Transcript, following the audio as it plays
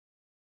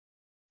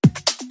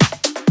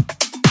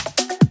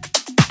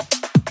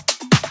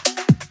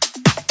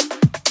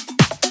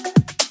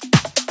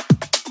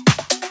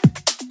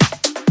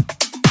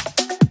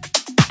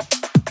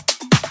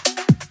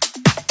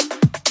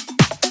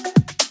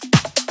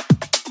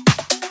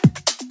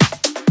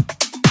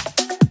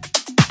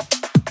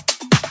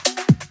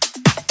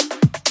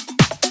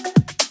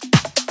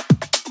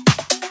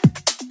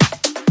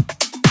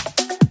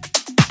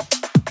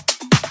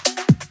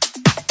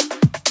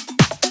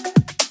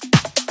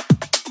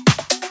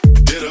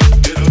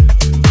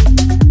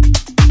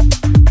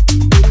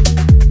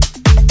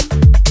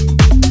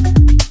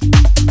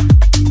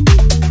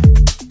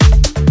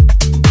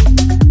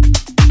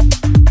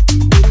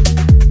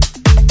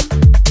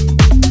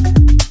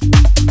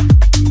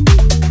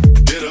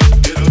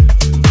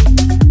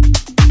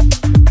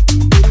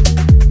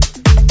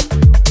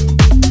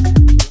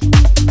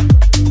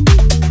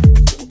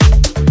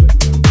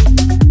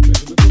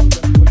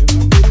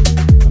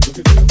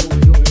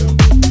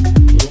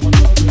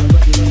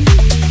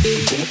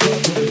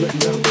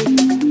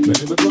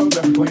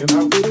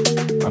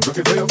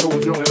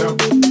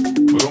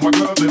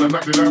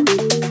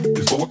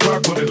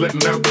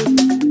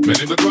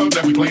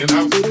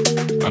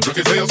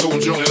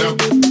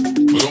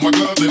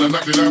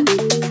knocked it out.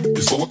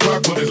 It's 4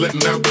 o'clock, but it's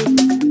letting out.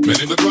 Man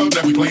in the club,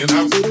 now we playing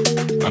house.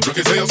 I'm drunk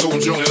as hell, so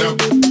I'm showing out.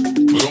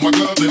 Put on my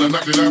gloves, then I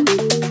knocked it out.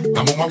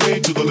 I'm on my way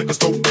to the liquor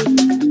store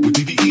with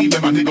DVE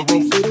and my nigga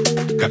Rose.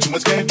 Got too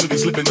much game to be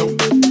slipping though.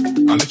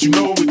 I'll let you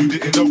know if you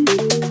didn't know.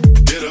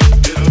 Get up,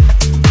 get up.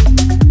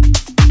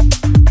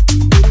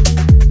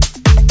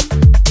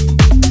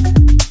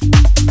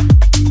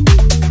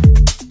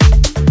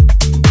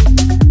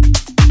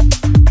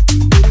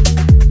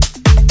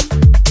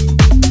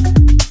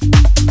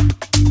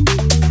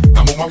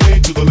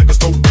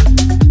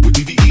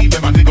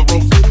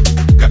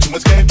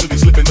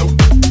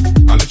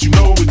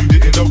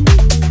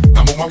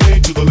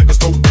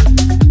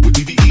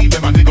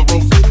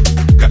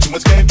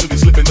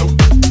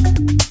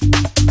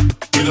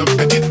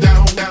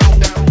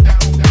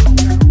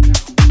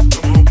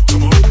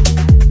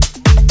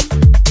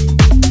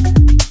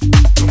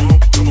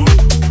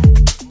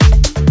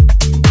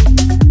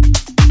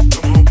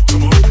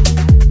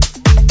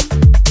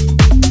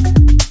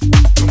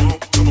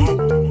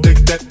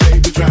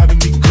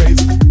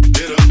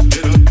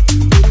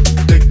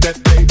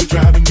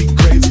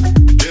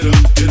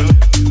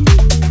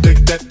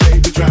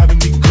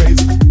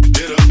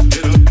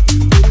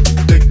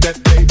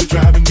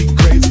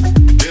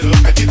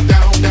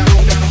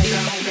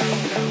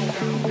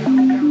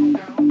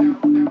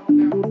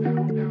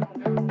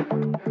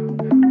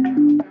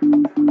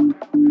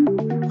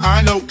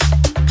 I know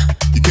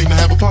you came to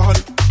have a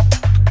party.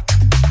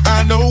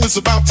 I know it's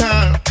about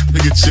time to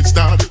get shit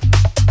started.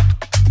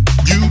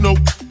 You know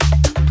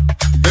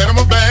that I'm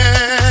a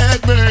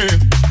bad man.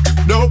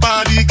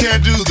 Nobody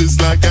can do this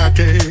like I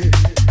can.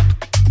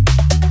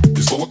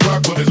 It's 4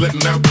 o'clock, but it's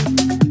letting out.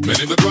 Man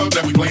in the club,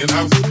 now we playing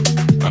house.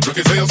 I'm drunk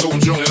as hell, so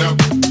I'm showing out.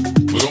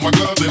 Put on my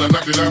gloves, then I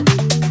knocked it out.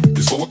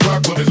 It's 4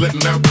 o'clock, but it's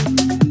letting out.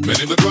 Man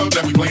in the club,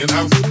 now we playing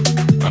house.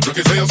 I'm drunk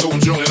as hell, so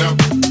I'm showing out.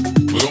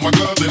 Put on my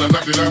gloves, then I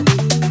knocked it out.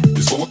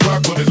 It's 4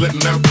 o'clock, but it's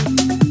letting out.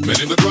 Man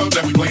in the club,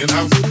 now we playing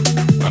house.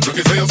 I'm drunk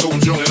as hell, so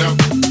I'm showing out.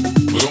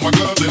 Put on my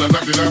gloves, then I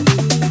knocked it out.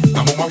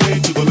 I'm on my way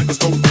to the liquor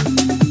store.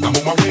 I'm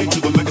on my way to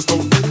the liquor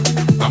store.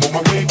 I'm on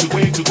my way to.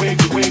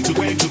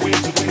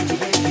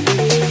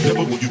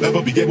 Never will you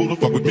ever be able to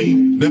fuck with me.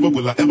 Never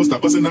will I ever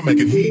stop busting, I'm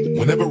making heat.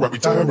 Whenever I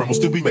retire, I'ma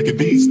still be making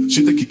beats.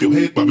 Shit that keep your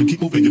head bobbing,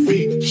 keep moving your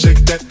feet. Shake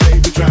that.